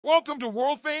Welcome to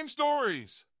World Fame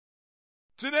Stories.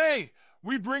 Today,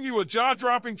 we bring you a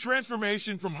jaw-dropping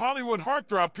transformation from Hollywood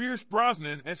heartthrob Pierce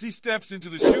Brosnan as he steps into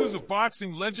the shoes of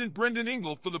boxing legend Brendan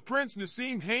Ingle for the Prince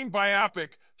Naseem Hamed biopic,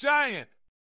 Giant.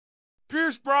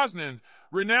 Pierce Brosnan,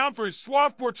 renowned for his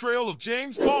suave portrayal of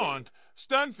James Bond,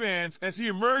 stunned fans as he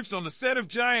emerged on the set of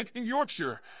Giant in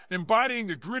Yorkshire, embodying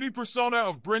the gritty persona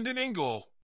of Brendan Ingle.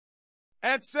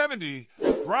 At 70,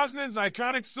 Brosnan's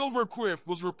iconic silver quiff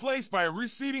was replaced by a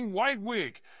receding white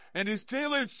wig, and his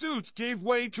tailored suits gave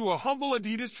way to a humble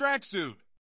Adidas tracksuit.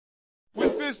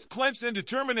 With fists clenched and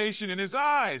determination in his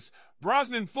eyes,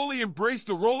 Brosnan fully embraced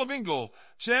the role of Ingle,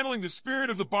 channeling the spirit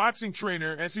of the boxing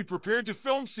trainer as he prepared to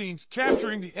film scenes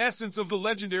capturing the essence of the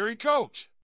legendary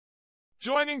coach.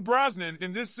 Joining Brosnan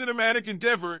in this cinematic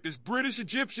endeavor is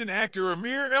British-Egyptian actor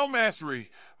Amir El Masri,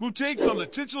 who takes on the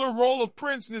titular role of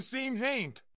Prince Naseem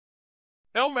Hamed.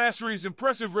 El Masri's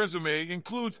impressive resume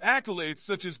includes accolades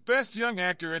such as Best Young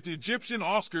Actor at the Egyptian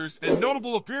Oscars and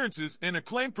notable appearances in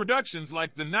acclaimed productions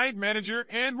like The Night Manager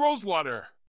and Rosewater.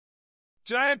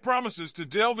 Giant promises to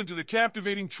delve into the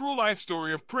captivating true-life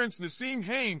story of Prince Naseem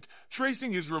Hamed,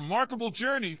 tracing his remarkable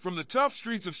journey from the tough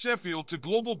streets of Sheffield to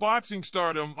global boxing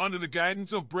stardom under the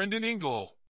guidance of Brendan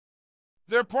Ingle.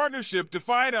 Their partnership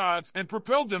defied odds and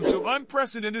propelled them to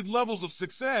unprecedented levels of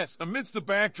success amidst the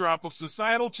backdrop of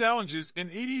societal challenges in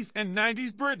 80s and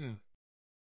 90s Britain.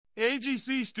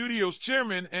 AGC Studios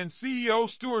chairman and CEO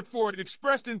Stuart Ford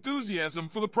expressed enthusiasm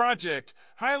for the project,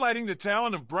 highlighting the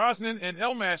talent of Brosnan and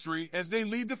El Masri as they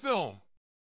lead the film.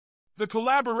 The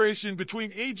collaboration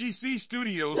between AGC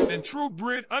Studios and True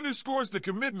Brit underscores the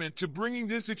commitment to bringing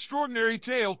this extraordinary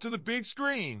tale to the big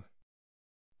screen.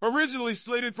 Originally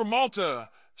slated for Malta,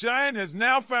 Giant has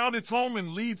now found its home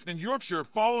in Leeds and Yorkshire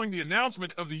following the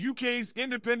announcement of the UK's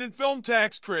independent film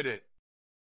tax credit.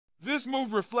 This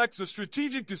move reflects a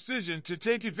strategic decision to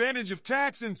take advantage of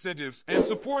tax incentives and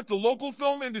support the local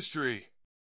film industry.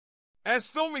 As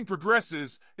filming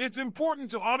progresses, it's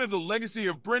important to honor the legacy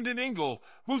of Brendan Ingle,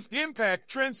 whose impact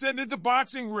transcended the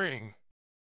boxing ring.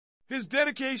 His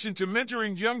dedication to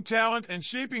mentoring young talent and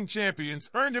shaping champions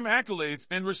earned him accolades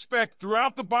and respect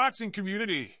throughout the boxing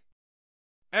community.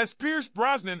 As Pierce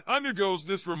Brosnan undergoes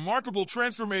this remarkable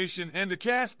transformation and the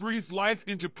cast breathes life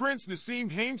into Prince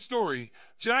Naseem Hamed's story,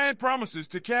 Giant promises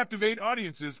to captivate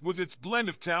audiences with its blend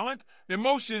of talent,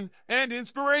 emotion, and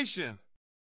inspiration.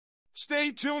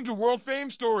 Stay tuned to World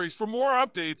Fame Stories for more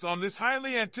updates on this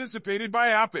highly anticipated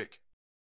biopic.